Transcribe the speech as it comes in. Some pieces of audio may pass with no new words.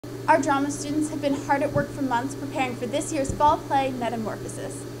Our drama students have been hard at work for months preparing for this year's fall play,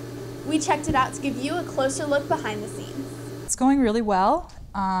 Metamorphosis. We checked it out to give you a closer look behind the scenes. It's going really well.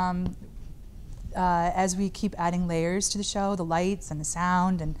 As we keep adding layers to the show, the lights and the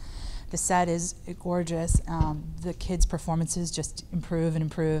sound, and the set is gorgeous. The kids' performances just improve and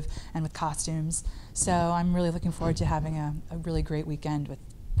improve, and with costumes. So I'm really looking forward to having a really great weekend with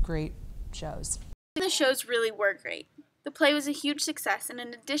great shows. The shows really were great. The play was a huge success, and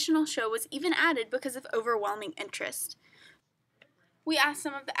an additional show was even added because of overwhelming interest. We asked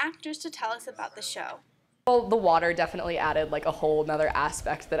some of the actors to tell us about the show. Well, the water definitely added like a whole nother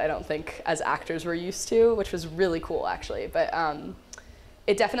aspect that I don't think as actors we're used to, which was really cool actually. But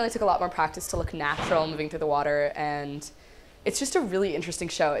it definitely took a lot more practice to look natural moving through the water, and it's just a really interesting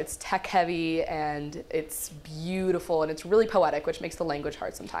show. It's tech heavy and it's beautiful and it's really poetic, which makes the language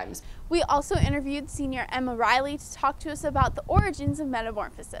hard sometimes. We also interviewed senior Emma Riley to talk to us about the origins of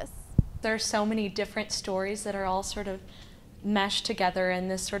Metamorphosis. There are so many different stories that are all sort of meshed together in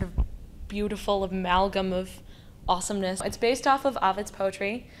this sort of beautiful amalgam of awesomeness. It's based off of Ovid's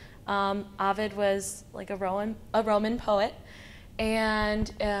poetry. Ovid was like a Roman poet,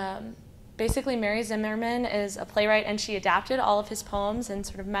 and basically Mary Zimmerman is a playwright, and she adapted all of his poems and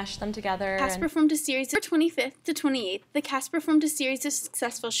sort of meshed them together. The cast performed a series of 25th to 28th. The cast performed a series of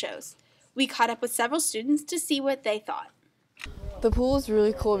successful shows. We caught up with several students to see what they thought. The pool is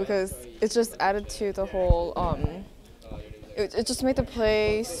really cool because it just added to the whole, it just made the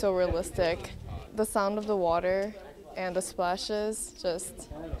play so realistic. The sound of the water and the splashes just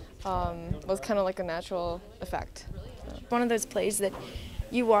was kind of like a natural effect. One of those plays that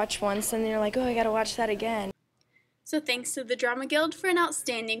you watch once and you're like, oh, I gotta watch that again. So thanks to the Drama Guild for an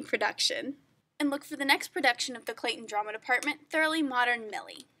outstanding production. And look for the next production of the Clayton Drama Department, Thoroughly Modern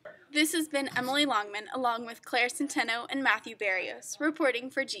Millie. This has been Emily Longman, along with Claire Centeno and Matthew Barrios, reporting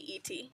for GET.